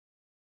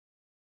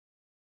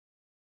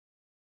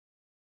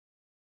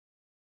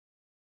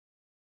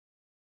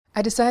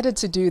I decided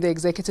to do the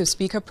Executive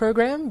Speaker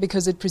Program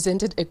because it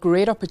presented a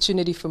great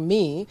opportunity for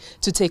me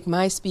to take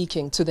my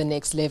speaking to the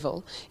next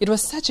level. It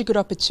was such a good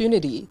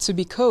opportunity to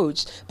be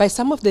coached by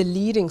some of the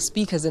leading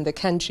speakers in the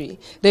country.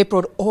 They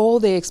brought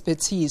all their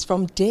expertise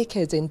from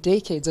decades and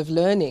decades of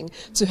learning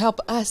to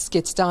help us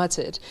get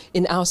started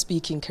in our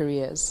speaking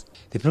careers.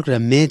 The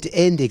program met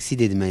and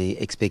exceeded my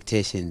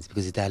expectations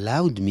because it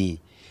allowed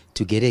me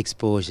to get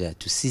exposure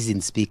to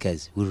seasoned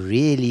speakers who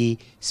really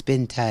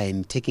spend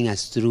time taking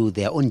us through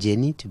their own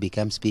journey to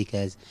become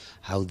speakers,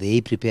 how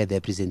they prepare their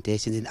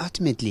presentations, and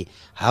ultimately,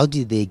 how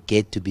do they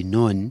get to be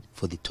known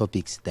for the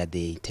topics that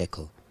they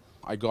tackle.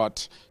 I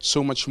got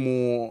so much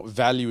more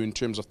value in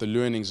terms of the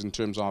learnings, in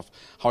terms of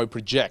how I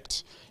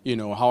project,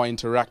 how I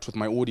interact with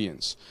my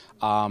audience,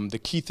 the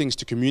key things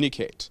to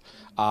communicate,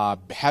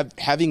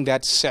 having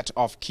that set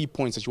of key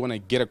points that you want to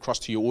get across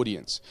to your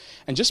audience,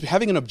 and just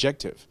having an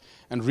objective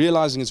and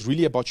realizing it's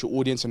really about your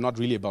audience and not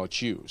really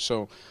about you.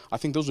 So I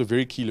think those were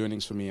very key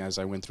learnings for me as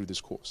I went through this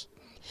course.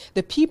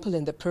 The people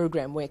in the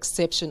program were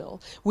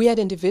exceptional. We had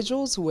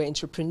individuals who were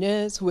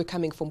entrepreneurs, who were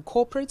coming from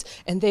corporates,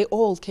 and they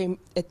all came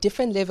at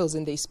different levels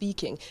in their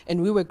speaking,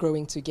 and we were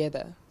growing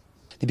together.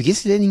 The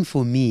biggest learning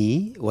for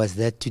me was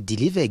that to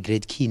deliver a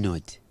great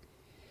keynote,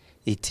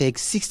 it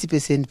takes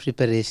 60%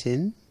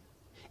 preparation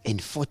and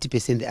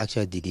 40% the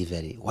actual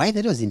delivery. Why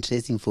that was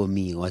interesting for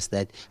me was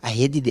that I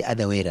had it the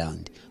other way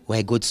around, where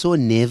I got so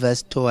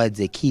nervous towards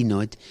the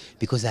keynote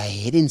because I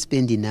hadn't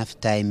spent enough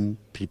time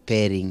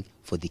preparing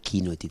for the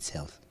keynote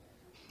itself.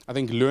 I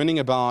think learning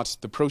about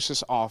the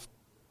process of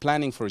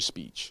planning for a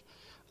speech,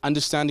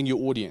 understanding your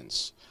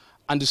audience,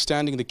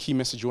 understanding the key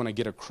message you want to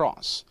get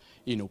across,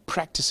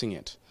 practicing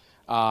it,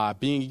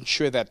 being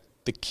sure that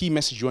the key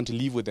message you want to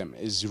leave with them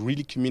is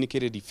really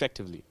communicated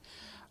effectively.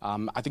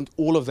 I think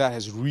all of that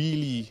has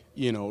really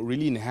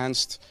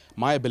enhanced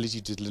my ability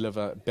to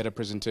deliver better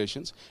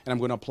presentations, and I'm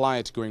going to apply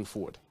it going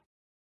forward.